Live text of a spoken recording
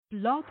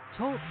Blog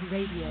Talk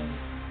Radio.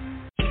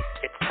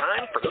 It's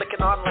time for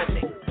Lykken on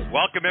Lending.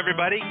 Welcome,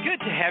 everybody.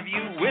 Good to have you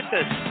with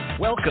us.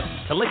 Welcome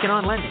to Lykken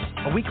on Lending,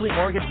 a weekly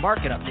mortgage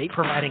market update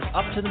providing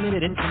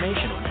up-to-the-minute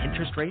information on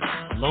interest rates,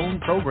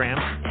 loan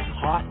programs, and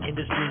hot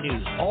industry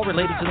news, all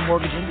related to the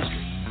mortgage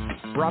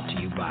industry. Brought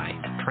to you by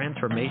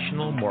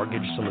Transformational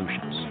Mortgage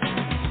Solutions.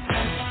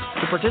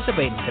 To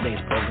participate in today's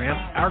program,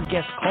 our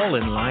guest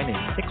call-in line is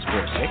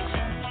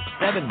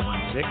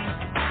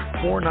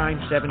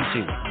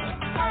 646-716-4972.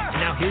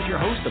 Now here's your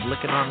host of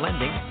Lykken on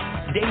Lending,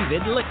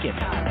 David Lykken.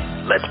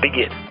 Let's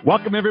begin.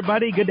 Welcome,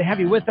 everybody. Good to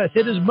have you with us.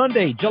 It is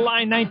Monday,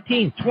 July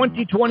 19th,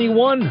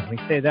 2021. We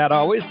say that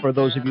always for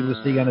those of you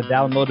listening on a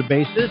downloaded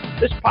basis.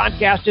 This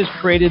podcast is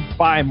created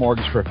by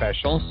mortgage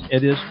professionals.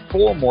 It is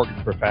for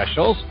mortgage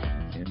professionals.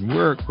 And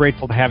we're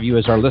grateful to have you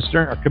as our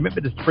listener. Our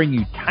commitment is to bring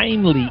you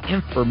timely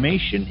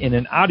information in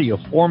an audio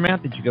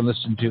format that you can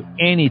listen to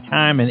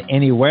anytime and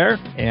anywhere.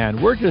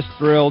 And we're just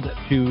thrilled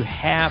to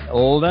have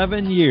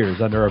 11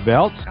 years under our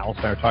belts. Alice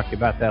and I were talking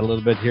about that a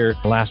little bit here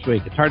last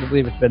week. It's hard to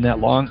believe it's been that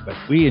long, but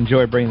we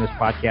enjoy bringing this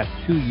podcast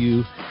to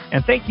you.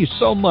 And thank you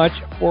so much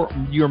for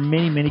your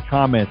many, many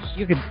comments.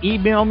 You can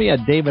email me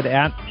at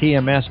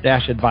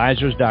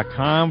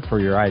david@tms-advisors.com for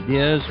your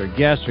ideas or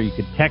guests, or you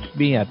can text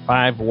me at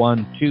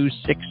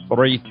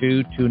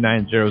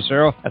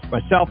 512-632-2900. That's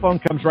my cell phone.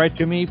 Comes right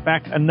to me. In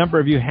fact, a number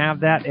of you have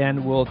that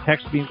and will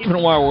text me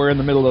even while we're in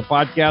the middle of the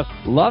podcast.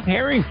 Love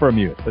hearing from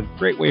you. It's a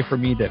great way for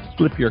me to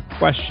flip your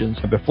questions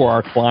before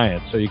our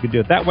clients. So you can do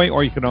it that way,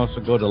 or you can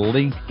also go to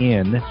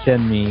LinkedIn,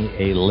 send me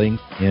a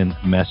LinkedIn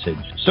message.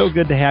 So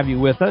good to have you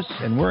with us,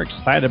 and we're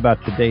excited about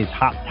today's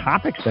Hot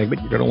Topic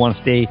segment. You're going to want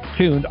to stay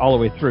tuned all the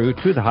way through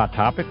to the Hot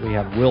Topic. We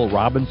have Will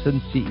Robinson,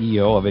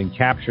 CEO of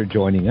Encapture,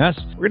 joining us.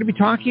 We're going to be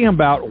talking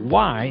about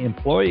why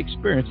employee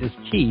experience is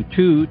key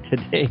to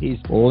today's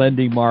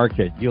lending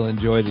market. You'll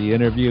enjoy the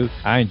interview.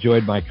 I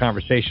enjoyed my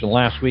conversation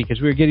last week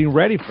as we were getting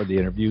ready for the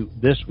interview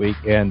this week,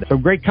 and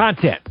some great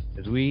content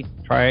as we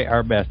try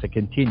our best to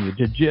continue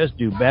to just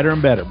do better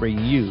and better,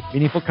 bringing you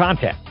meaningful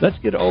content. Let's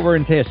get over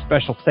and say a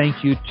special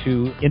thank you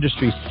to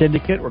Industry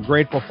Syndicate. We're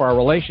grateful for our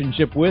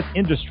relationship with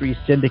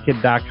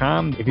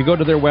IndustrySyndicate.com. If you go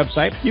to their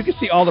website, you can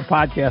see all the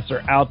podcasts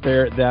that are out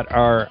there that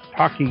are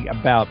talking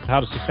about how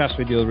to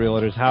successfully deal with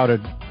realtors, how to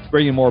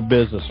bring in more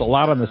business. So a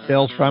lot on the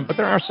sales front, but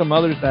there are some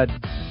others that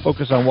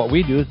focus on what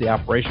we do is the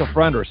operational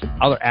front or some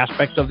other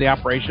aspects of the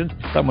operations.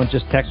 Someone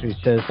just texted me and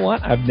says,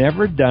 "What? I've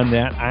never done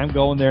that. I'm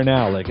going there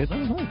now." Like, oh,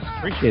 nice.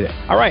 Appreciate it.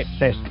 All right.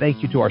 Says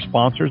thank you to our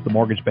sponsors, the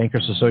Mortgage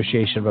Bankers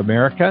Association of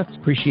America.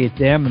 Appreciate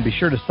them. And be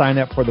sure to sign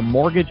up for the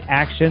Mortgage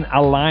Action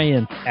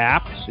Alliance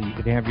app so you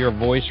can have your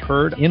voice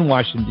heard in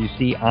Washington,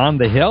 D.C. on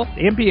the Hill.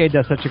 The MBA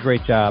does such a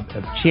great job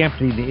of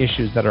championing the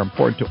issues that are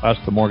important to us,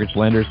 the mortgage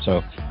lenders.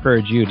 So I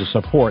encourage you to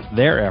support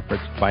their efforts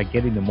by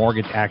getting the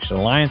Mortgage Action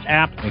Alliance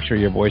app. Make sure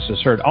your voice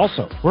is heard.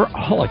 Also, we're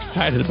all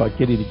excited about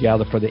getting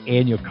together for the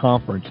annual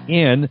conference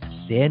in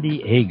San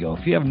Diego.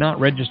 If you have not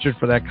registered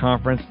for that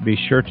conference, be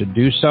sure to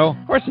do so.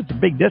 Of course, it's a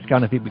big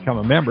discount if you become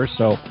a member,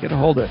 so get a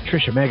hold of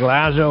Tricia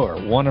Megalazzo or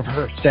one of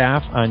her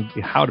staff on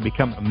how to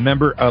become a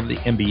member of the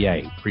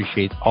MBA.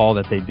 Appreciate all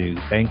that they do.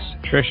 Thanks,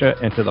 Tricia,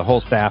 and to the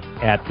whole staff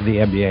at the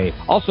MBA.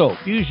 Also,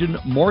 Fusion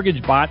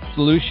Mortgage Bot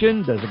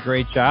Solution does a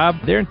great job.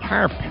 Their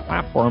entire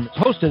platform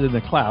is hosted in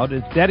the cloud.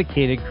 It's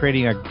dedicated to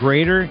creating a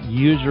greater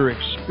user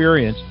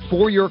experience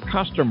for your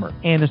customer,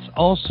 and it's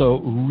also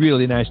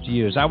really nice to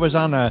use. I was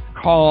on a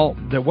call,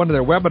 one of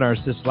their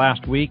webinars this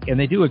last week, and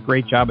they do a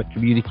great job at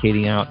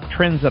communicating out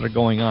trends that are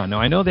going on.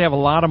 Now, I know they have a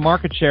lot of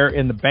market share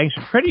in the banks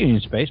and credit union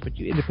space, but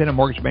you independent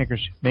mortgage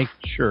bankers, make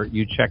sure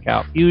you check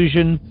out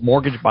Fusion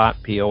Mortgage Bot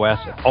POS.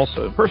 It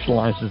also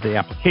personalizes the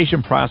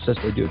application process.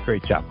 They do a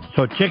great job.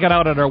 So check it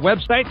out at our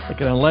website,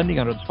 Lykken on Lending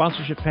under the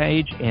sponsorship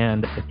page,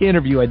 and the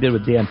interview I did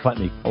with Dan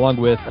Putney, along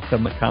with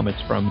some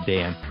comments from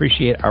Dan.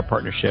 Appreciate our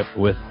partnership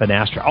with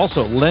Finastra.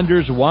 Also,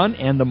 Lenders One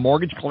and the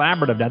Mortgage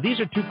Collaborative. Now,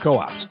 these are two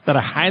co-ops that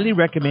I highly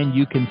recommend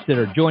you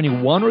consider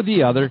joining one or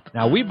the other.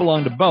 Now, we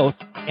belong to both,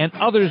 and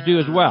others do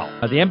as well.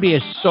 The MBA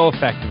is so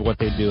effective at what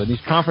they do, and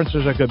these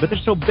conferences are good, but they're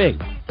so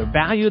big. The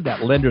value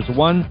that Lenders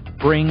One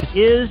brings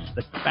is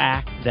the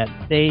fact that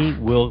they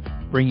will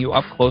bring you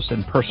up close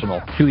and personal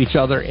to each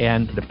other,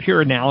 and the peer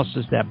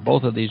analysis that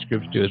both of these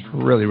groups do is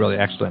really, really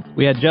excellent.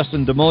 We had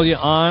Justin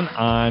DeMulia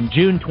on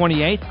June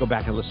 28th. Go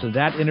back and listen to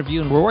that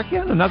interview, and we're working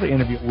on another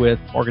interview with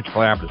Mortgage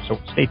Collaborative, so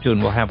stay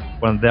tuned. We'll have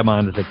one of them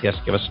on as a guest,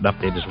 give us an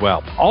update as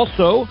well.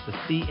 Also, the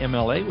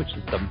CMLA, which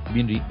is the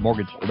Community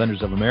Mortgage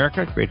Lenders of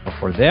America, grateful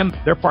for them,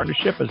 their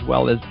partnership, as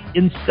well as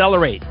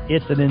Incelerate.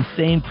 It's an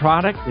insane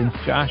product, and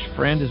Josh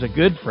Friend is a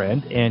good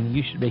friend, and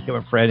you should make him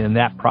a friend in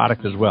that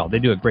product as well. They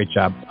do a great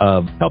job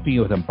of helping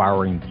you with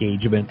empowering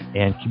engagement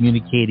and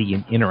communicating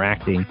and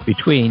interacting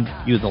between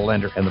you, the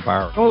lender, and the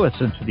borrower. Go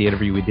listen to the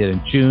interview we did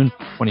in June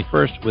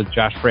 21st with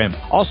Josh Friend.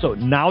 Also,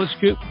 Knowledge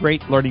Scoop,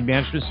 great learning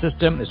management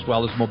system, as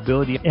well as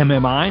Mobility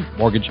MMI,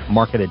 Mortgage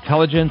Market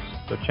Intelligence,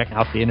 So check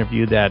out the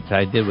interview that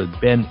I did with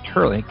Ben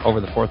Turlink over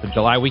the 4th of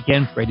July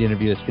weekend. Great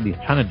interview. It's getting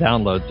a ton of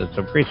downloads and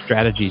some great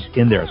strategies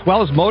in there. As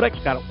well as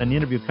Modex, got an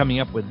interview coming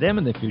up with them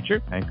in the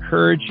future. I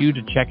encourage you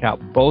to check out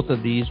both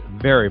of these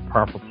very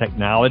powerful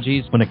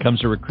technologies when it comes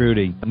to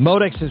recruiting.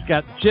 Modex has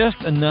got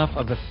just enough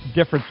of a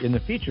difference in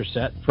the feature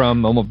set from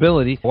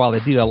mobility. While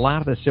they do a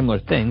lot of the similar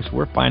things,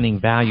 we're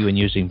finding value in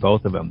using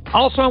both of them.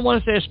 Also, I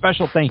want to say a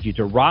special thank you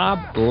to Rob,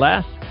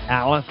 Les,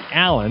 Alice,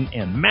 Alan,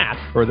 and Matt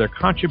for their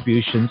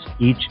contributions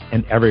each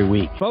and every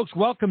week. Folks,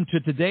 welcome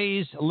to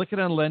today's Lykken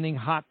on Lending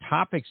Hot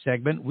Topic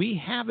segment.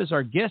 We have as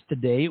our guest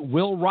today,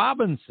 Will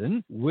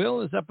Robinson.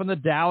 Will is up in the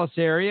Dallas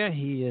area.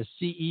 He is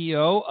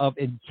CEO of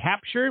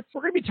Encapture.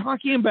 We're going to be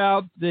talking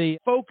about the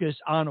focus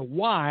on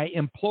why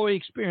employee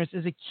experience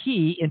is a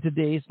key in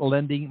today's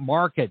lending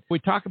market. We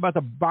talk about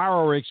the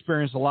borrower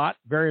experience a lot.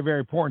 Very, very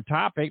important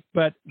topic,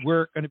 but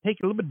we're going to take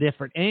a little bit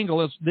different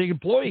angle. It's the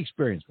employee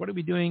experience. What are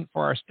we doing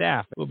for our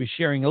staff? We'll be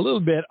sharing a little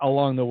bit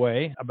along the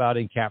way about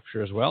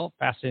Encapture as well.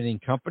 Fascinating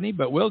company.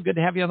 But Will, good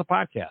to have you on the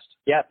podcast.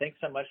 Yeah, thanks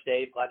so much,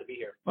 Dave. Glad to be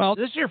here. Well,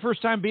 this is your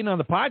first time being on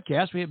the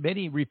podcast. We have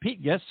many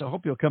repeat guests, so I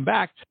hope you'll come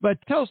back. But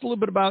tell us a little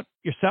bit about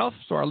yourself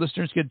so our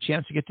listeners get a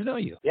chance to get to know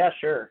you. Yeah,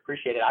 sure.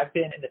 Appreciate it. I've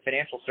been in the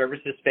financial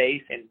services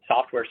space and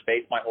software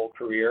space my whole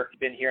career. I've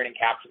been here in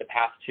Encapture the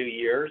past 2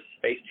 years,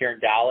 based here in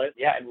Dallas.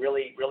 Yeah, and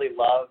really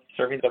love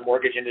serving the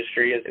mortgage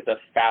industry. It's a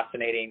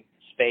fascinating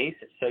space.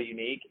 It's so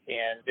unique,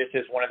 and this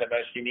is one of the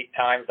most unique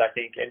times, I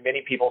think, in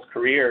many people's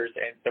careers,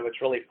 and so it's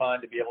really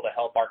fun to be able to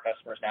help our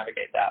customers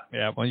navigate that.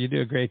 Yeah, well, you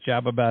do a great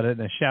job about it,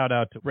 and a shout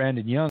out to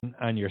Brandon Young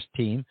on your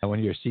team, one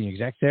of your senior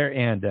execs there,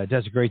 and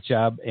does a great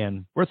job,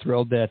 and we're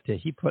thrilled that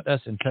he put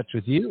us in touch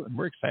with you, and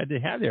we're excited to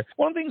have you there.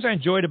 One of the things I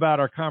enjoyed about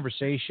our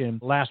conversation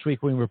last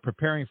week when we were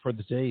preparing for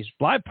today's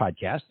live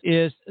podcast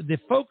is the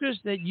focus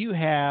that you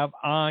have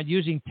on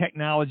using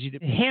technology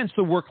to enhance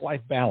the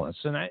work-life balance,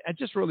 and I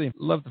just really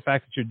love the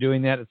fact that you're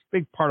doing that. It's a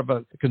big part of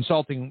a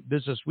consulting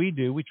business we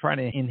do. We try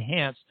to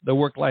enhance the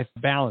work-life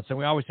balance. And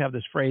we always have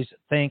this phrase,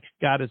 thank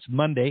God it's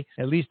Monday.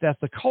 At least that's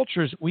the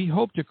cultures we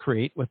hope to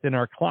create within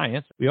our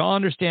clients. We all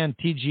understand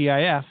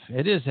TGIF.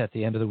 It is at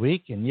the end of the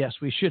week. And yes,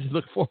 we should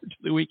look forward to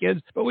the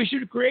weekends, but we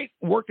should create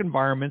work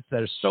environments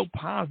that are so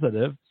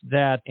positive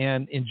that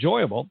and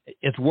enjoyable.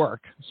 It's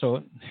work.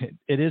 So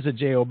it is a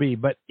job,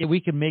 but we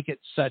can make it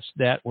such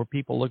that where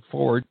people look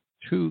forward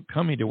to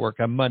coming to work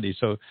on Monday.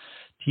 So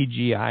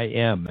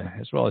TGIM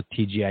as well as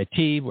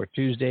TGIT. We're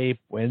Tuesday,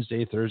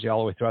 Wednesday, Thursday, all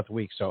the way throughout the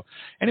week. So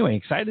anyway,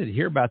 excited to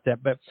hear about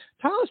that. But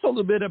tell us a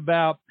little bit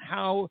about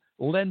how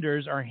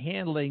lenders are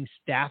handling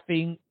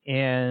staffing,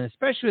 and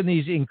especially in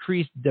these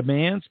increased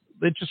demands.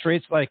 Interest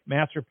rates, like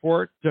Matt's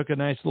report, took a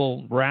nice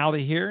little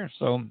rally here.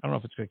 So I don't know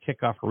if it's going to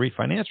kick off a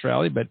refinance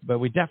rally, but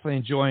we're definitely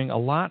enjoying a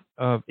lot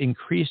of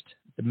increased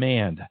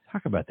demand.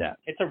 Talk about that.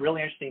 It's a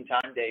really interesting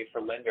time, Dave,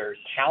 for lenders.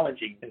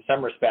 Challenging in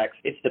some respects.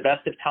 It's the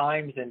best of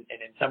times, and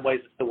in some ways,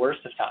 it's the worst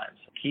of times.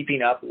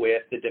 Keeping up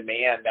with the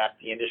demand that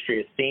the industry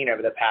has seen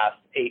over the past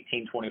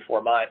 18,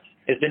 24 months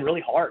has been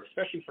really hard,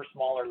 especially for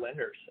smaller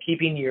lenders.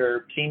 Keeping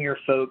your senior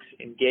folks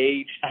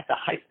engaged at the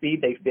high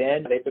speed they've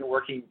been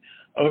working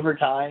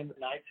overtime,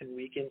 nights and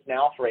weekends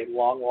now for a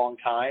long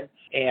time,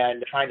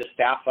 and trying to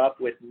staff up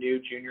with new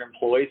junior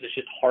employees. It's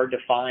just hard to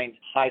find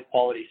high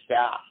quality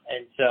staff.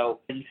 And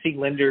so you see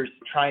lenders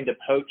trying to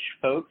poach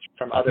folks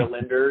from other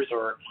lenders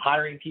or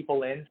hiring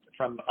people in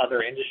from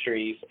other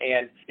industries,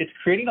 and it's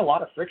creating a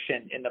lot of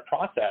friction in the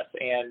process.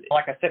 And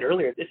like I said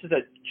earlier, this is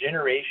a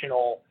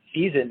generational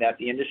season that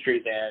the industry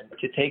is in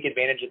to take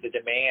advantage of the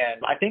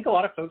demand. I think a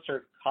lot of folks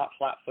are caught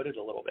flat-footed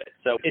a little bit.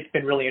 So it's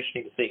been really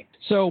interesting to see.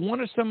 So what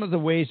are some of the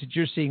ways that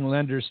you're seeing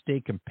lenders stay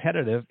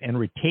competitive and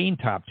retain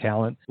top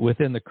talent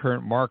within the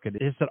current market?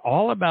 Is it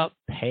all about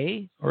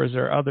pay, or is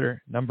there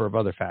a number of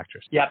other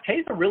factors? Yeah, pay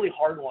is a really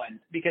hard one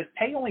because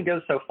pay only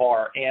goes so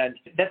far, and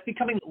that's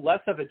becoming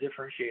less of a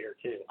differentiator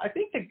too. I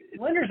think the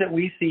lenders that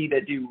we see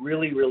that do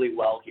really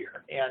well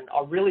here and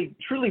are really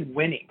truly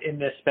winning in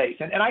this space,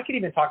 and I could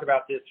even talk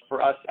about this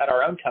for us at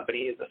our own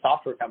company as a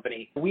software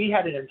company. We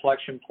had an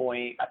inflection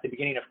point at the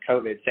beginning of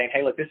COVID saying,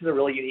 hey, look, this is a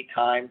really unique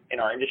time in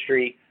our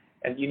industry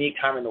and unique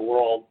time in the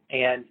world.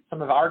 And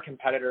some of our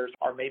competitors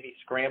are maybe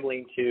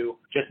scrambling to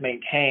just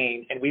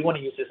maintain. And we want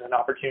to use this as an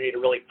opportunity to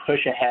really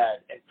push ahead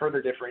and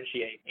further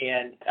differentiate.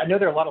 And I know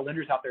there are a lot of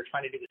lenders out there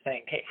trying to do the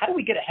same. Hey, how do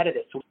we get ahead of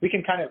this so we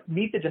can kind of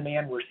meet the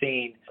demand we're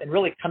seeing and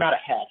really come out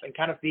ahead and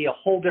kind of be a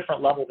whole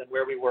different level than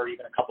where we were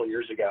even a couple of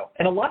years ago?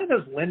 And a lot of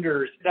those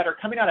lenders that are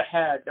coming out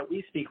ahead that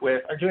we speak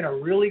with are doing a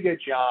really good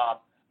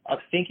job of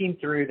thinking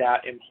through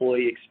that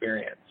employee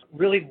experience,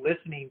 really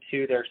listening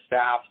to their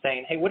staff,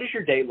 saying, hey, what does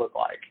your day look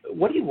like?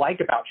 What do you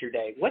like about your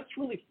day? What's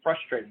really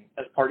frustrating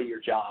as part of your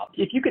job?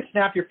 If you could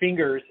snap your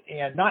fingers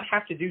and not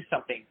have to do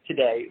something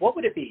today, what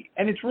would it be?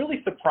 And it's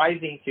really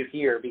surprising to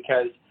hear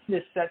because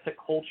this sets a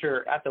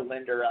culture at the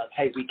lender of,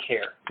 hey, we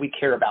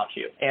care about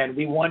you, and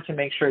we want to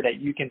make sure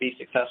that you can be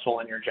successful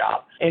in your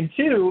job. And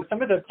two,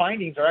 some of the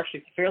findings are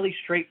actually fairly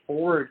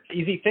straightforward,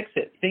 easy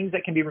fix-it, things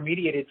that can be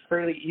remediated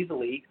fairly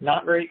easily,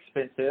 not very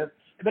expensive.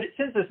 But it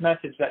sends this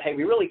message that, hey,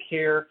 we really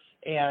care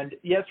And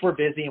yes, we're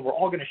busy and we're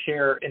all going to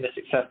share in the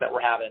success that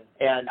we're having.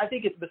 And I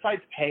think it's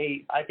besides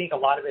pay, I think a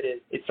lot of it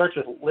is, it starts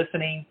with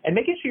listening and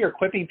making sure you're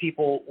equipping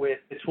people with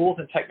the tools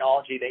and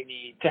technology they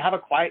need to have a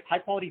quiet, high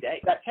quality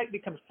day. That tech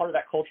becomes part of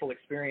that cultural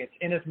experience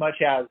in as much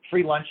as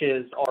free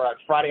lunches or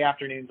Friday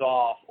afternoons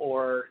off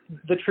or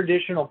the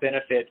traditional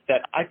benefits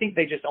that I think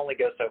they just only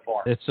go so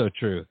far. It's so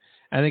true.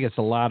 I think it's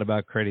a lot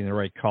about creating the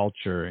right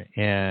culture.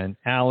 And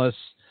Alice,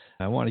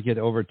 I want to get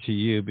over to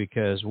you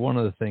because one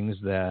of the things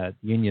that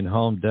Union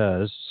Home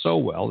does so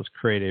well is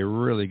create a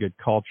really good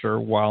culture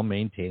while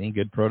maintaining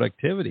good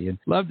productivity. And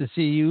love to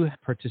see you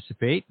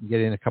participate and get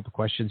in a couple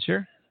questions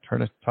here.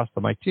 Toss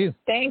the mic to you.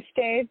 Thanks,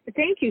 Dave.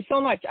 Thank you so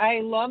much.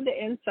 I love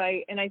the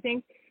insight. And I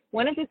think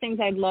one of the things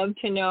I'd love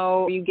to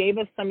know, you gave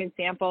us some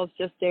examples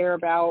just there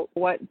about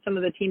what some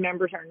of the team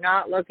members are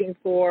not looking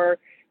for.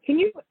 Can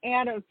you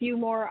add a few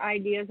more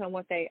ideas on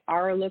what they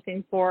are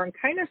looking for and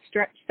kind of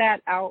stretch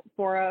that out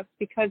for us?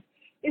 Because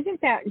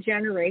isn't that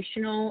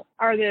generational?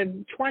 Are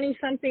the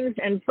 20-somethings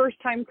and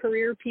first-time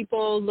career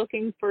people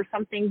looking for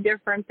something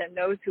different than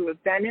those who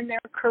have been in their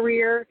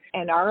career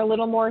and are a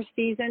little more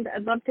seasoned?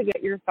 I'd love to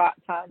get your thoughts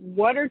on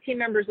what are team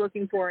members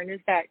looking for, and is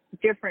that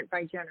different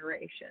by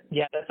generation?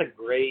 Yeah, that's a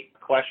great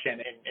question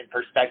and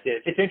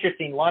perspective. It's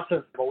interesting. Lots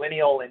of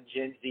millennial and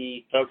Gen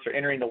Z folks are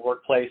entering the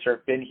workplace or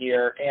have been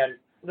here, and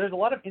there's a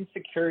lot of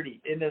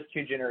insecurity in those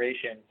two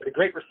generations. The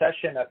Great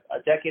Recession a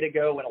decade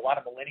ago when a lot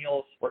of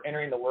millennials were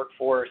entering the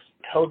workforce,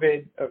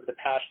 COVID over the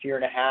past year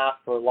and a half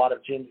for a lot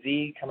of Gen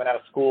Z coming out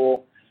of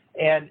school.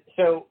 And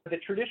so the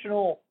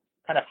traditional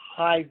kind of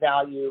high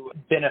value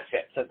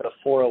benefits of the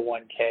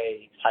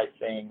 401k type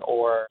thing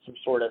or some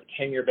sort of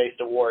tenure-based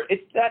award,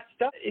 it's that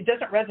stuff, it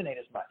doesn't resonate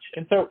as much.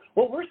 And so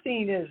what we're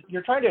seeing is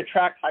you're trying to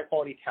attract high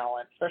quality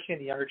talent, especially in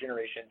the younger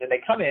generations, and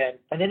they come in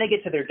and then they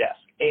get to their desk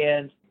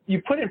and you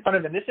put in front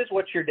of them, this is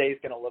what your day is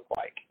going to look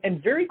like.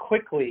 And very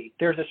quickly,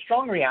 there's a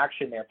strong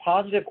reaction there,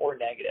 positive or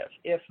negative.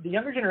 If the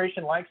younger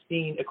generation likes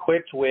being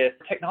equipped with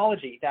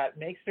technology that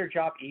makes their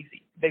job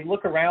easy, they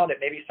look around at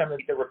maybe some of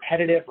the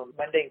repetitive or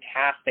mundane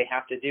tasks they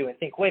have to do and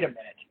think, wait a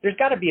minute, there's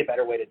got to be a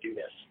better way to do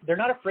this. They're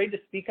not afraid to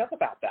speak up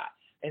about that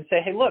and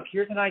say, hey, look,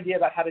 here's an idea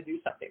about how to do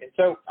something. And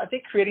so I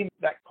think creating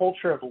that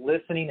culture of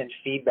listening and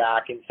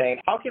feedback and saying,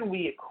 how can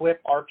we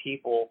equip our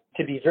people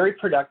to be very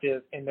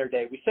productive in their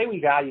day? We say we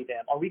value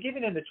them. Are we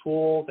giving them the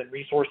tools and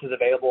resources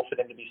available for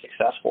them to be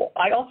successful?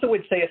 I also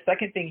would say a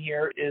second thing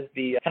here is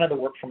the kind of the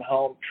work from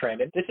home trend.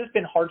 And this has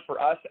been hard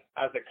for us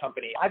as a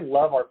company. I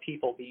love our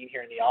people being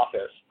here in the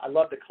office. I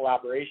love the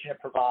collaboration it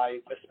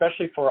provides,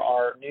 especially for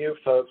our new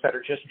folks that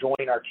are just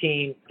joining our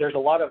team. There's a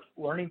lot of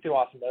learning through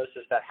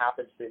osmosis that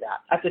happens through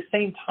that. At the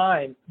same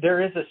time,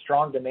 there is a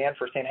strong demand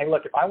for saying, hey,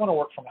 look, if I want to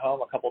work from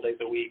home a couple days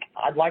a week,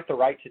 I'd like the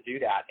right to do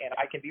that, and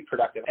I can be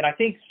productive. And I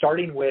think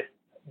starting with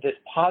this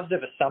positive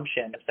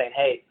assumption of saying,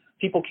 hey,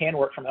 people can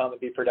work from home and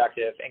be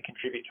productive and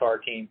contribute to our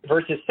team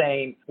versus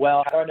saying,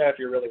 well, I don't know if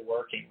you're really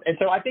working. And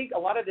so I think a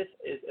lot of this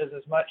is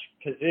as much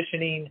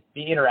positioning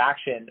the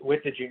interaction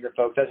with the junior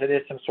folks as it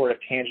is some sort of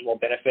tangible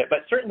benefit. But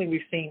certainly we've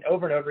seen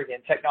over and over again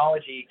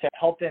technology to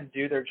help them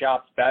do their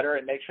jobs better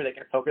and make sure they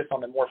can focus on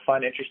the more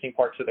fun, interesting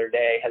parts of their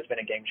day has been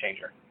a game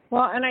changer.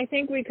 Well, and I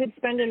think we could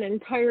spend an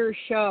entire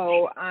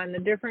show on the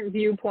different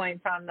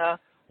viewpoints on the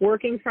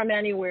working from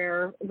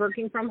anywhere,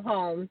 working from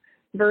home,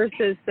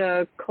 versus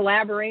the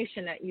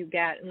collaboration that you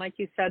get. And like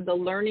you said, the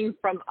learning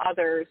from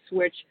others,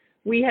 which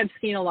we have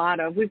seen a lot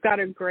of. We've got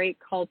a great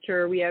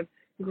culture. We have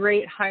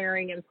great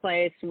hiring in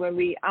place. When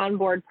we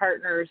onboard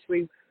partners,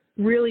 we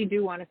really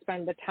do want to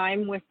spend the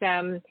time with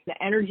them,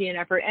 the energy and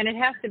effort, and it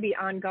has to be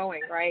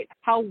ongoing, right?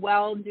 How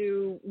well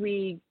do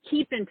we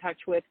keep in touch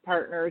with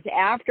partners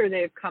after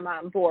they've come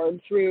on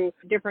board through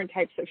different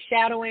types of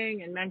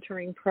shadowing and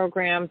mentoring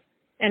programs?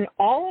 And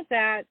all of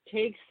that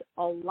takes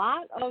a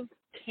lot of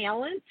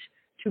talent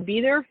to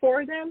be there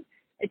for them.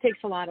 It takes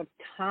a lot of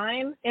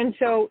time, and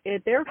so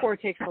it therefore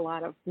takes a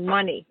lot of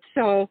money.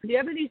 So do you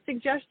have any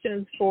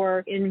suggestions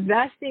for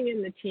investing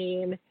in the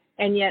team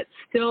and yet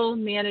still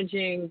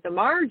managing the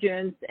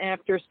margins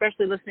after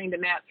especially listening to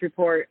Matt's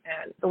report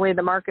and the way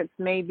the markets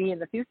may be in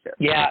the future?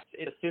 Yeah,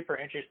 it's a super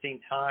interesting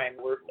time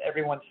where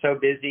everyone's so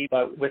busy,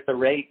 but with the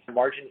rates and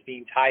margins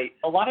being tight,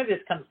 a lot of this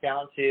comes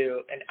down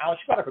to, and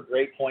Alex brought up a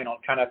great point on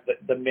kind of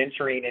the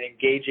mentoring and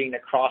engaging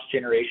across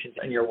generations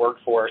in your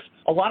workforce.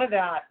 A lot of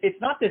that, it's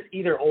not this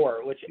either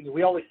or, which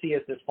we always see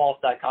as this false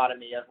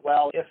dichotomy of,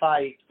 well, if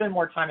I spend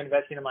more time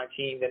investing in my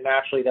team, then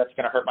naturally that's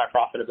going to hurt my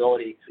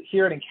profitability.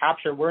 Here at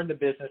Encapture, we're in the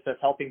business of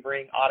helping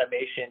bring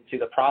automation to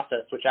the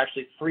process, which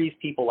actually frees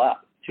people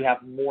up to have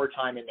more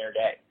time in their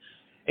day.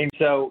 And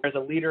so as a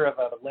leader of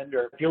a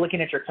lender, if you're looking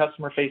at your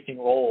customer-facing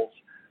roles,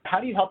 how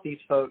do you help these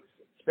folks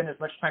spend as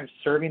much time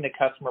serving the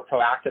customer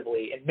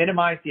proactively and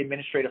minimize the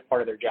administrative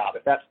part of their job?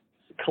 If that's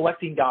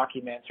collecting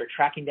documents or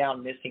tracking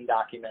down missing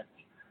documents,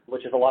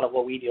 which is a lot of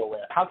what we deal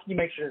with. How can you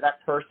make sure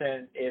that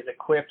person is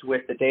equipped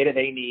with the data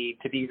they need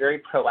to be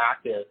very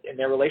proactive in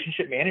their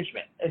relationship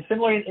management? And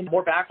similarly, in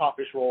more back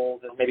office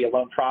roles, as maybe a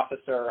loan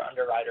processor or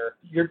underwriter,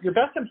 your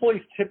best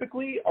employees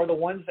typically are the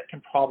ones that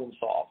can problem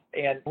solve.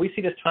 And we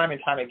see this time and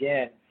time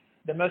again.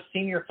 The most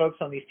senior folks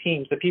on these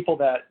teams, the people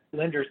that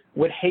lenders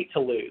would hate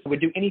to lose,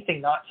 would do anything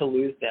not to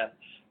lose them.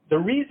 The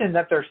reason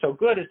that they're so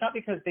good is not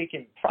because they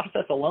can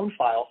process a loan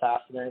file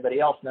faster than anybody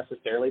else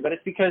necessarily, but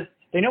it's because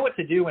they know what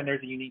to do when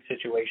there's a unique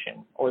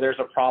situation or there's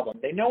a problem.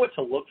 They know what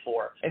to look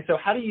for. And so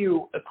how do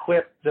you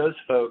equip those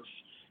folks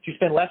to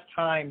spend less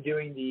time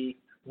doing the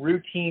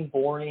routine,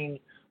 boring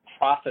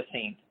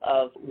processing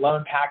of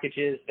loan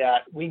packages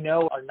that we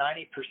know are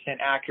 90%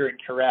 accurate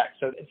and correct?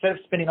 So instead of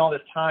spending all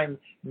this time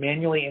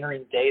manually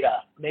entering data,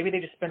 maybe they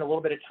just spend a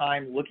little bit of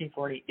time looking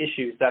for any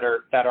issues that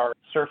are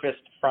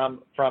surfaced from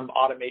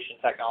automation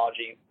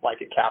technology like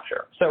a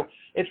Capture. So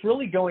it's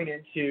really going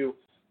into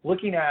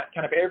looking at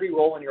kind of every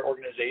role in your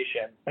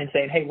organization and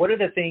saying, hey, what are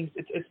the things,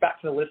 it's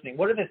back to the listening,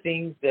 what are the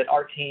things that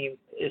our team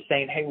is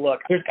saying, hey, look,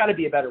 there's got to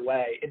be a better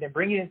way, and then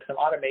bringing in some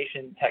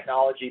automation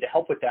technology to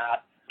help with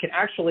that can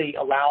actually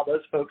allow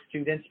those folks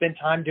to then spend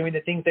time doing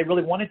the things they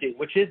really want to do,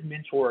 which is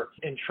mentor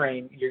and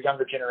train your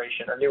younger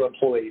generation or new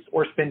employees,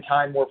 or spend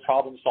time more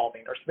problem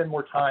solving, or spend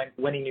more time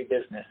winning new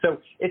business. So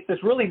it's this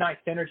really nice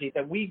synergy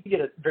that we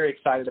get very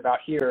excited about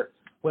here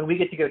when we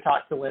get to go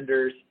talk to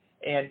lenders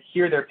and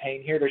hear their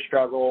pain, hear their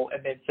struggle,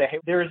 and then say, hey,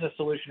 there is a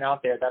solution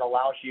out there that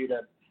allows you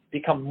to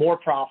become more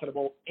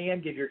profitable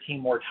and give your team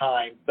more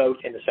time, both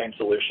in the same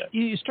solution.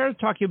 You started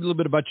talking a little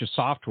bit about your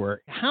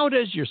software. How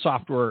does your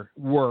software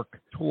work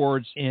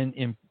towards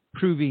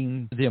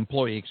improving the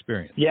employee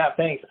experience? Yeah,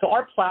 thanks. So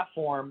our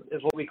platform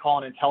is what we call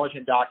an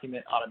intelligent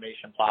document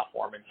automation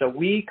platform. And so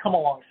we come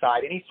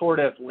alongside any sort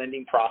of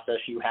lending process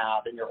you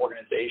have in your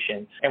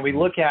organization, and we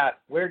look at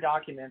where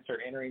documents are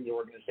entering the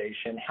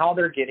organization, how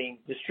they're getting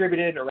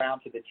distributed around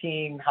to the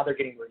team, how they're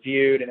getting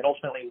reviewed, and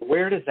ultimately,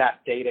 where does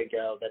that data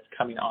go that's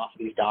coming off of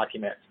these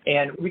documents?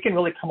 And we can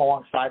really come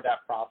alongside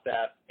that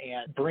process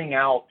and bring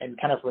out and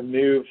kind of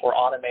remove or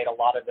automate a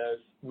lot of those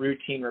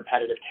routine,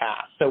 repetitive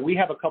tasks. So we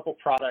have a couple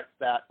products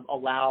that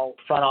allow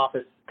front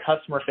office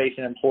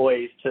customer-facing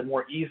employees to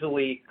more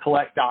easily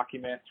collect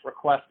documents,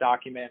 request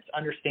documents,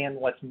 understand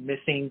what's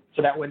missing,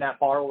 so that when that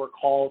borrower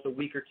calls a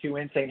week or two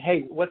in saying,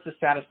 hey, what's the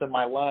status of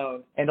my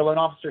loan? And the loan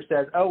officer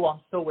says, oh, well,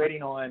 I'm still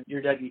waiting on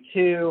your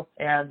W-2.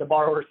 And the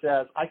borrower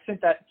says, I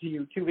sent that to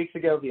you 2 weeks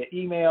ago via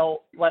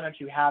email. Why don't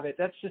you have it?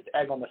 That's just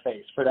egg on the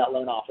face for that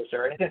loan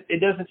officer. And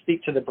it doesn't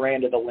speak to the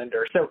brand of the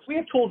lender. So we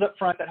have tools up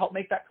front that help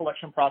make that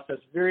collection process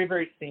very,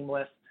 very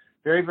seamless,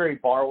 very, very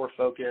borrower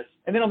focused.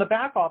 And then on the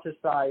back office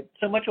side,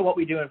 so much of what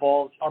we do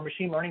involves our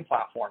machine learning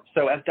platform.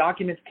 So as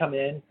documents come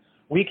in,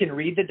 we can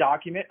read the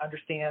document,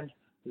 understand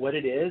what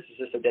it is. Is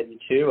this a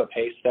W-2, a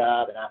pay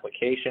stub, an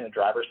application, a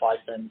driver's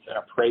license, an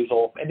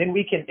appraisal? And then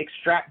we can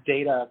extract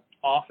data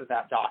off of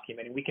that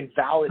document, and we can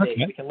validate.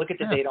 Okay. We can look at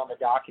the data on the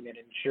document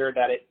and ensure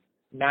that it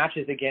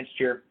matches against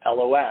your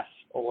LOS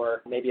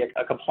or maybe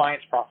a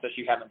compliance process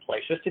you have in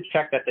place, just to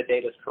check that the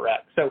data is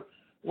correct. So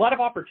a lot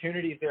of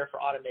opportunities there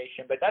for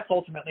automation, but that's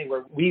ultimately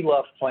where we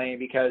love playing,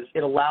 because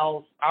it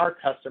allows our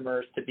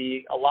customers to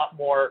be a lot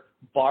more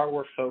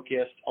borrower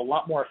focused, a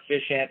lot more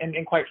efficient,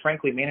 and quite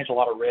frankly, manage a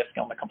lot of risk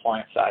on the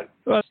compliance side.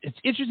 Well, it's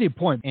an interesting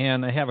point,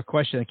 and I have a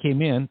question that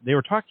came in. They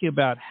were talking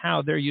about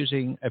how they're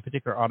using a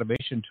particular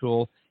automation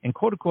tool and,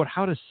 quote unquote,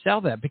 how to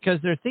sell that, because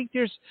they think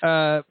there's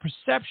a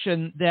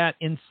perception that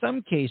in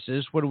some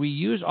cases, when we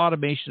use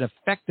automation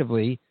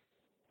effectively,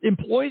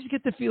 employees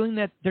get the feeling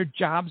that their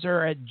jobs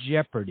are at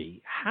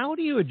jeopardy. How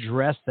do you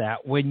address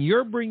that when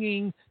you're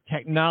bringing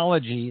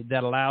technology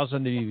that allows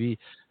them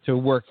to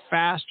work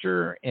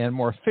faster and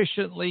more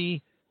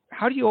efficiently?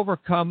 How do you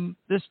overcome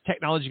this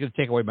technology going to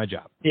take away my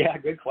job? Yeah,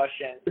 good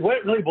question. What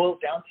it really boils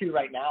down to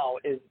right now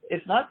is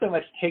it's not so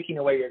much taking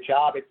away your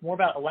job. It's more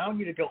about allowing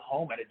you to go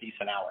home at a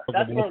decent hour.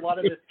 That's where a lot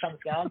of this comes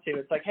down to.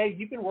 It's like, hey,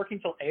 you've been working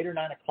till 8 or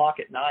 9 o'clock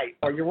at night,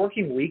 or you're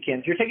working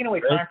weekends. You're taking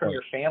away time from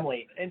your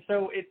family. And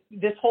so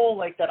this whole,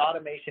 like, that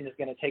automation is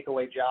going to take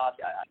away jobs.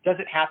 Does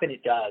it happen?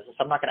 It does. So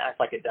I'm not going to act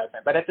like it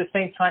doesn't. But at the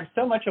same time,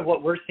 so much of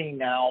what we're seeing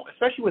now,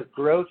 especially with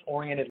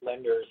growth-oriented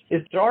lenders,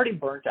 is they're already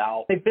burnt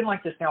out. They've been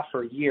like this now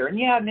for a year. And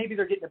yeah, maybe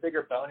they're getting a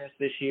bigger bonus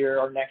this year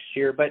or next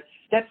year, but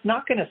that's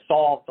not going to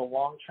solve the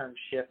long-term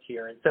shift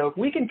here. And so if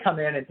we can come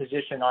in and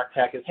position our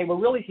tech as, hey, we're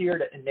really here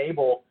to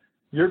enable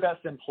your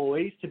best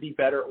employees to be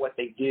better at what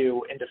they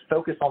do and to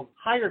focus on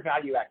higher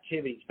value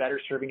activities, better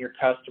serving your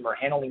customer,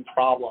 handling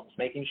problems,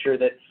 making sure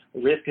that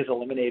risk is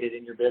eliminated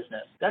in your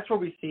business. That's where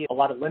we see a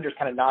lot of lenders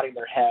kind of nodding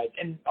their heads.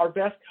 And our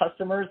best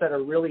customers that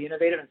are really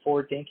innovative and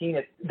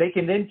forward-thinking, they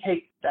can then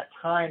take that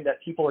time that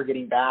people are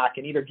getting back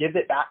and either give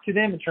it back to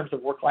them in terms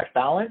of work-life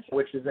balance,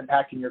 which is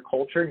impacting your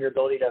culture and your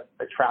ability to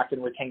attract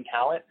and retain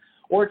talent,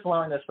 or it's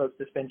allowing those folks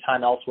to spend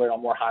time elsewhere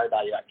on more higher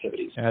value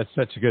activities. That's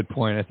such a good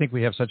point. I think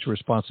we have such a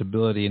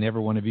responsibility, and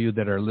every one of you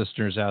that are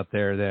listeners out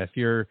there, that if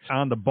you're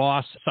on the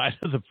boss side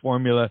of the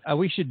formula,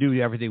 we should do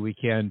everything we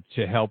can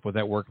to help with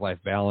that work-life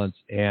balance.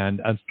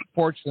 And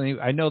unfortunately,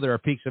 I know there are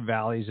peaks and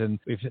valleys, and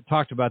we've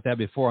talked about that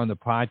before on the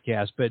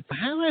podcast, but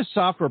how has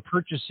software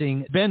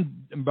purchasing been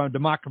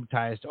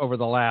democratized over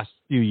the last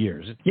few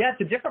years? Yeah,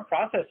 it's a different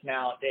process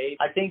now, Dave.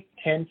 I think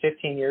 10,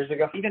 15 years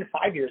ago, even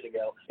 5 years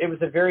ago, it was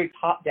a very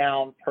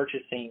top-down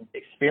purchasing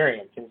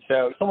experience. And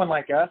so someone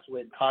like us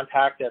would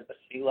contact a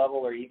C-level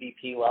or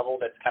EVP level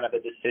that's kind of a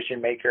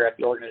decision maker at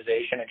the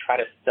organization and try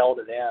to sell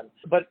to them.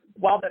 But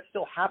while that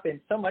still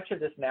happens, so much of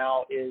this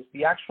now is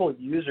the actual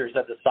users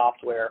of the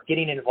software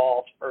getting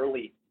involved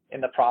early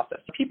in the process.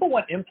 People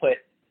want input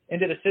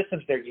into the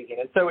systems they're using.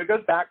 And so it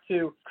goes back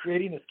to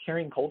creating this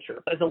caring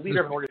culture. As a leader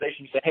of an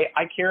organization, you say, hey,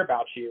 I care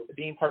about you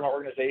being part of my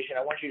organization.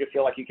 I want you to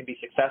feel like you can be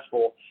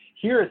successful.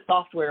 Here is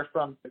software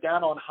from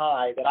down on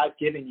high that I've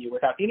given you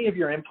without any of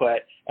your input,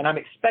 and I'm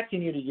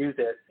expecting you to use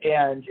it.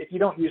 And if you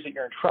don't use it,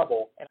 you're in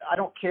trouble. And I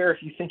don't care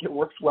if you think it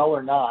works well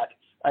or not.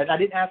 And I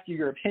didn't ask you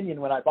your opinion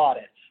when I bought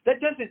it. That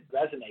doesn't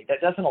resonate.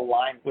 That doesn't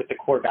align with the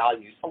core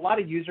values. A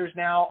lot of users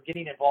now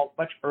getting involved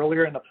much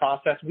earlier in the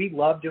process. We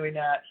love doing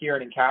that here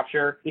at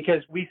Encapture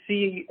because we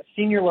see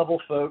senior level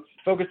folks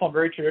focus on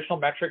very traditional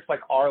metrics like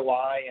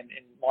ROI and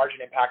margin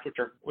impact,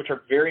 which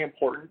are very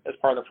important as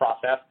part of the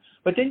process.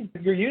 But then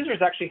your users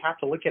actually have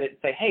to look at it and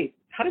say, hey,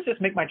 how does this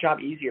make my job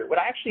easier? Would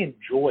I actually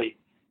enjoy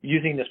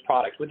using this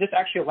product? Would this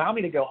actually allow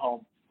me to go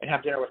home and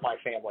have dinner with my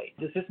family?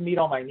 Does this meet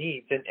all my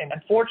needs? And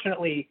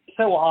unfortunately,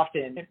 so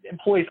often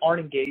employees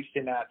aren't engaged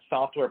in that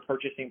software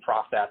purchasing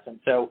process. And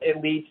so it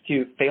leads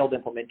to failed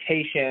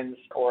implementations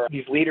or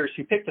these leaders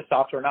who pick the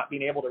software not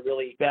being able to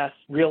really best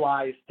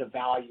realize the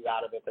value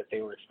out of it that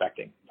they were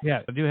expecting.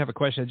 Yeah, I do have a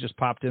question that just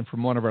popped in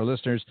from one of our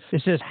listeners.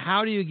 It says,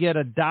 how do you get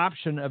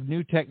adoption of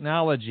new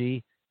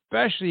technology,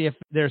 especially if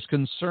there's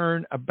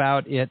concern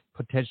about it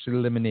potentially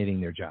eliminating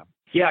their job?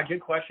 Yeah,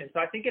 good question. So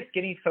I think it's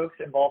getting folks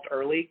involved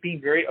early, being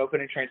very open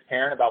and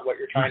transparent about what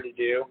you're trying to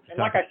do. And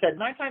like I said,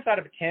 9 times out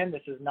of 10, this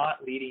is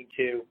not leading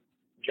to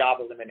job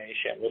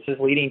elimination. This is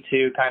leading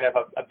to kind of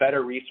a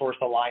better resource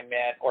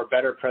alignment or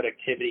better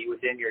productivity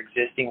within your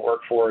existing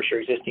workforce,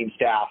 your existing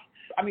staff.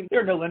 I mean, there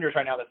are no lenders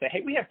right now that say,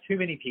 hey, we have too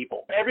many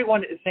people.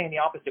 Everyone is saying the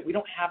opposite. We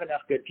don't have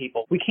enough good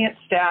people. We can't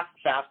staff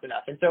fast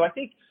enough. And so I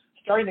think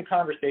starting the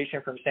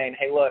conversation from saying,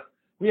 hey, look,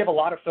 we have a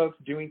lot of folks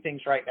doing things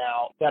right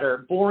now that are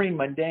boring,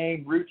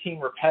 mundane, routine,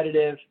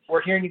 repetitive.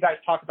 We're hearing you guys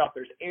talk about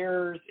there's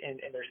errors and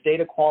there's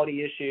data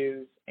quality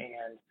issues,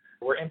 and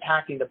we're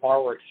impacting the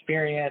borrower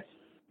experience.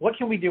 What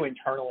can we do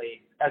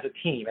internally as a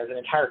team, as an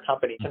entire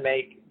company, to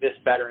make this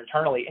better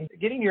internally? And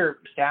getting your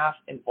staff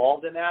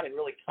involved in that and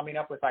really coming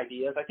up with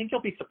ideas, I think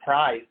you'll be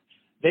surprised.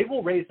 They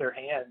will raise their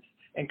hands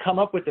and come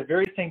up with the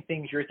very same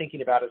things you're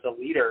thinking about as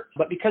a leader.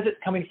 But because it's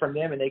coming from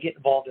them and they get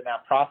involved in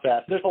that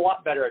process, there's a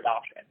lot better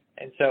adoption.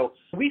 And so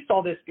we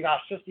saw this,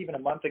 just even a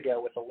month ago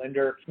with a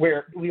lender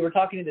where we were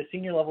talking to the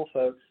senior level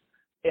folks,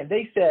 and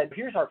they said,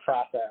 here's our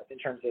process in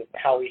terms of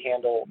how we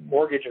handle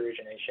mortgage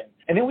origination.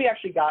 And then we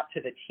actually got to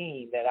the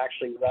team that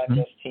actually run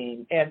this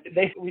team, and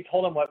we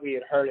told them what we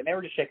had heard, and they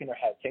were just shaking their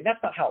heads saying,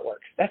 that's not how it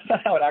works. That's not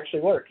how it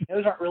actually works.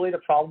 Those aren't really the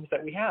problems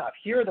that we have.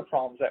 Here are the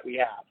problems that we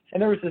have.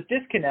 And there was this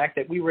disconnect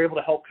that we were able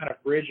to help kind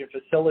of bridge and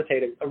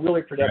facilitate a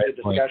really productive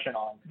discussion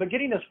on. But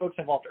getting those folks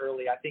involved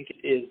early, I think,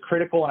 is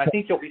critical, and I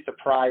think you'll be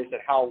surprised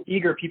at how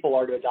eager people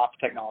are to adopt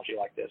technology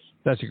like this.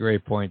 That's a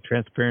great point.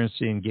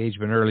 Transparency,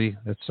 engagement early.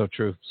 That's so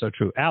true. So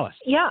true. Alice?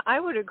 Yeah, I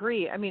would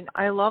agree. I mean,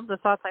 I love the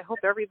thoughts. I hope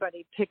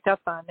everybody picked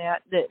up on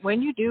that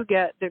when you do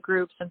get the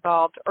groups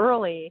involved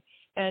early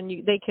and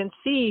they can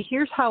see,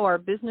 here's how our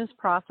business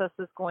process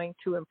is going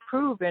to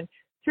improve, and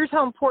here's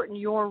how important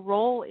your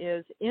role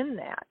is in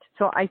that.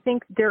 So I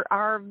think there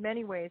are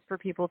many ways for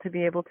people to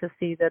be able to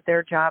see that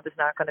their job is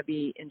not going to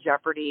be in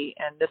jeopardy,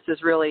 and this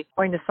is really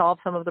going to solve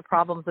some of the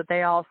problems that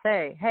they all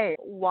say. Hey,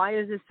 why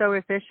is this so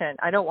efficient?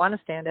 I don't want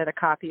to stand at a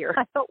copier.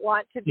 I don't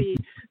want to be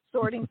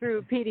sorting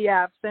through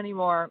PDFs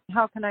anymore.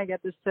 How can I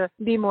get this to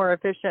be more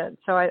efficient?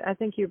 So I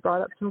think you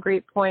brought up some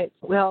great points.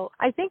 Well,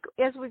 I think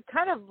as we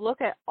kind of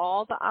look at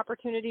all the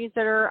opportunities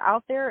that are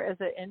out there as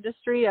an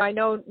industry, I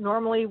know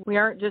normally we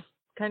aren't just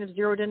kind of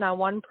zeroed in on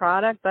one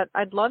product, but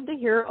I'd love to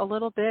hear a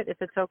little bit, if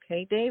it's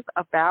okay, Dave,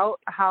 about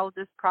how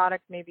this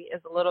product maybe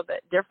is a little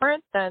bit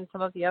different than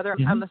some of the other.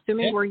 I'm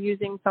assuming we're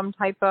using some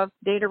type of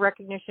data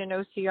recognition,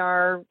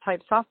 OCR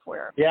type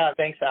software. Yeah,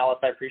 thanks, Alice.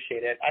 I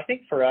appreciate it. I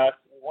think for us,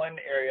 one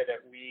area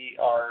that we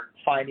are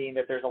finding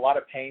that there's a lot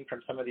of pain from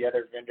some of the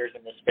other vendors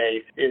in this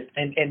space is,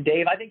 and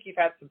Dave, I think you've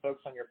had some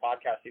folks on your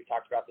podcast who've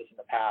talked about this in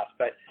the past,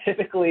 but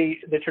typically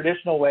the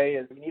traditional way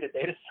is we need a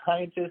data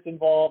scientist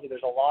involved.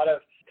 There's a lot of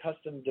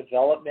custom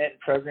development and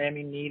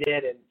programming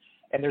needed,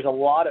 and there's a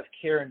lot of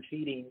care and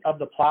feeding of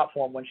the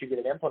platform once you get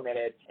it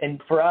implemented.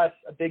 And for us,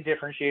 a big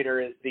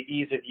differentiator is the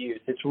ease of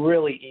use. It's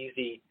really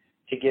easy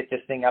to get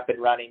this thing up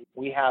and running.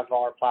 We have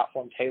our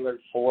platform tailored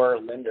for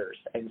lenders.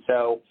 And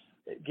so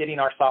getting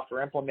our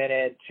software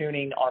implemented,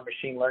 tuning our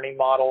machine learning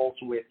models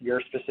with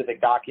your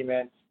specific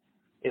documents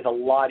is a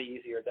lot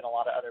easier than a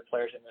lot of other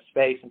players in the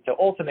space. And so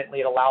ultimately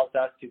it allows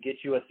us to get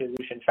you a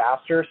solution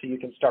faster so you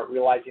can start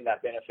realizing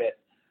that benefit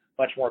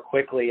much more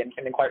quickly. And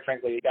then quite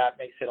frankly, that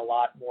makes it a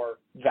lot more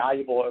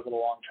valuable over the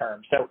long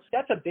term. So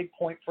that's a big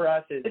point for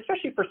us, is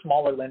especially for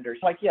smaller lenders.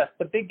 Like, yes,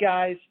 the big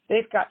guys,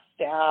 they've got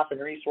staff and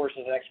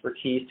resources and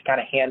expertise to kind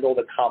of handle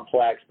the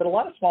complex. But a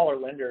lot of smaller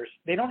lenders,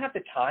 they don't have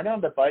the time, they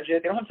don't have the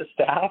budget, they don't have the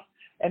staff.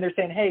 And they're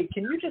saying, hey,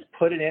 can you just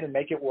put it in and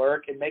make it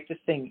work and make this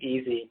thing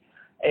easy?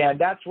 And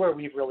that's where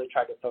we've really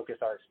tried to focus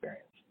our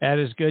experience. That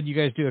is good. You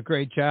guys do a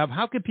great job.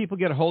 How can people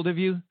get a hold of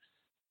you?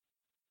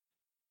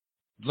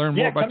 Learn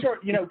more about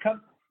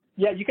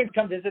you can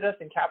come visit us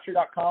in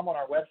Capture.com on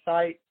our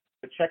website.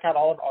 Check out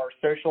all of our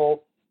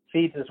social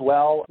feeds as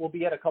well. We'll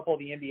be at a couple of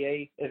the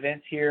MBA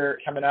events here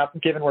coming up.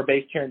 Given we're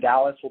based here in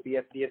Dallas, we'll be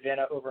at the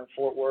event over in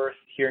Fort Worth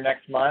here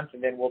next month,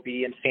 and then we'll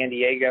be in San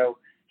Diego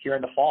here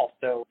in the fall.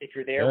 So if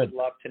you're there, we'd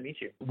love to meet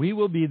you. We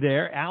will be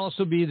there. Alice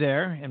will be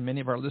there, and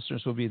many of our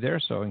listeners will be there.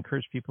 So I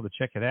encourage people to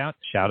check it out.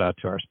 Shout out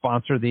to our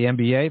sponsor, the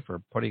MBA,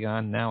 for putting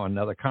on now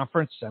another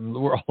conference. And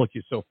we're all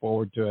looking so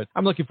forward to it.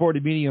 I'm looking forward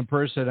to meeting you in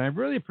person. I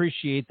really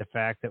appreciate the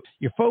fact that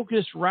you're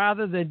focused,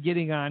 rather than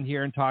getting on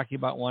here and talking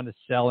about wanting to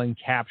sell and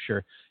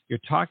capture. You're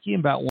talking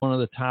about one of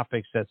the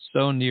topics that's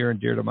so near and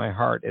dear to my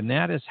heart, and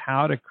that is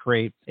how to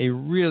create a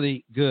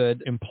really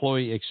good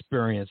employee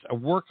experience, a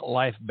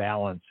work-life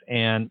balance,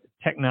 and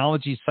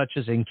technology such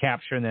as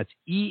Encapture, and that's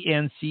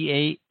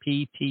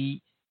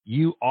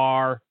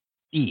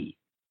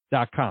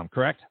ENCAPTURE.com,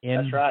 correct?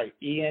 That's right,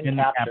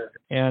 Encapture.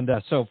 And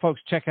so,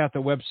 folks, check out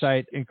the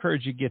website.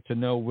 Encourage you to get to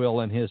know Will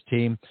and his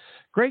team.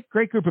 Great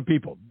group of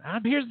people. Now,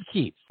 here's the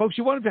key. Folks,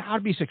 you want to know how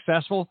to be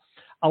successful?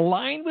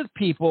 Align with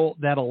people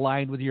that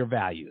align with your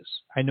values.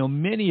 I know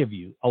many of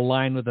you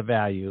align with the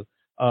value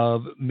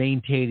of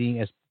maintaining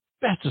as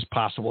best as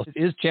possible. It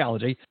is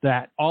challenging,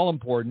 that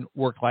all-important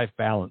work-life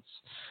balance.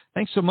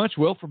 Thanks so much,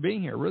 Will, for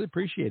being here. Really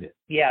appreciate it.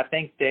 Yeah,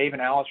 thanks, Dave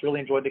and Alice. Really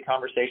enjoyed the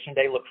conversation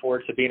today. Look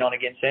forward to being on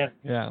again soon.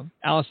 Yeah.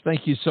 Alice,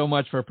 thank you so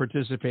much for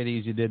participating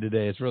as you did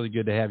today. It's really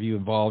good to have you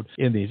involved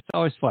in these. It's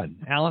always fun.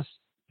 Alice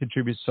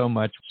contributes so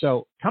much.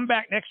 So come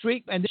back next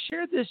week and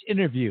share this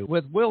interview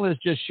with Will has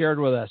just shared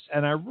with us.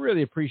 And I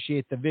really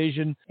appreciate the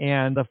vision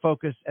and the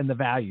focus and the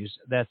values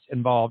that's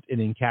involved in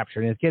Encapture.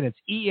 And again, it's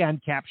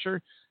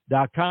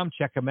encapture.com.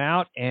 Check them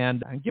out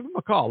and give them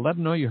a call. Let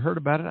them know you heard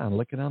about it on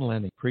Licking on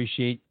Lending.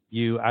 Appreciate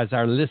you as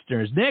our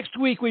listeners. Next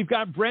week, we've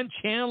got Brent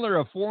Chandler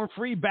of Form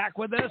Free back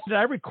with us.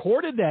 I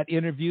recorded that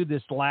interview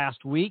this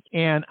last week,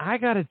 and I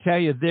got to tell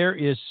you, there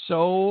is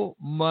so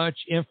much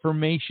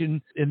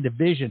information in the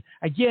vision.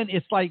 Again,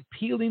 it's like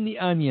peeling the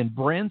onion,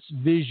 Brent's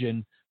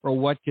vision for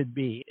what could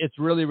be. It's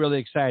really, really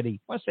exciting.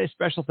 I want to say a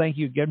special thank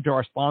you again to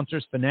our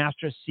sponsors,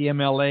 Finastra,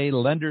 CMLA,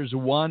 Lenders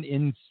One,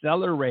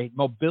 Accelerate,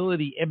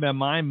 Mobility,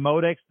 MMI,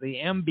 Modex, the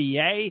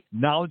MBA,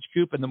 Knowledge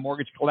Coop, and the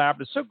Mortgage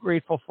Collaborative. So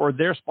grateful for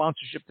their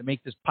sponsorship to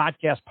make this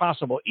podcast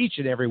possible each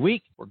and every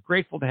week. We're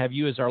grateful to have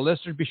you as our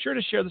listeners. Be sure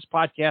to share this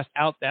podcast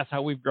out. That's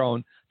how we've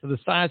grown to the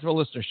size of a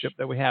listenership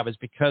that we have, is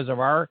because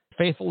of our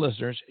faithful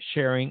listeners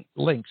sharing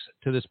links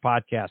to this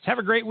podcast. Have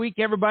a great week,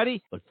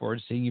 everybody. Look forward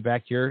to seeing you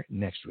back here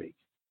next week.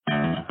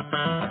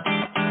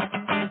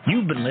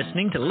 You've been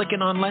listening to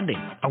Licking on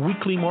Lending, a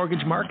weekly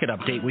mortgage market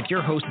update with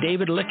your host,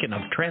 David Lickin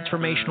of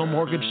Transformational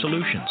Mortgage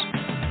Solutions.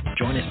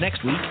 Join us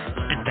next week,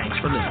 and thanks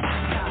for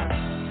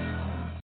listening.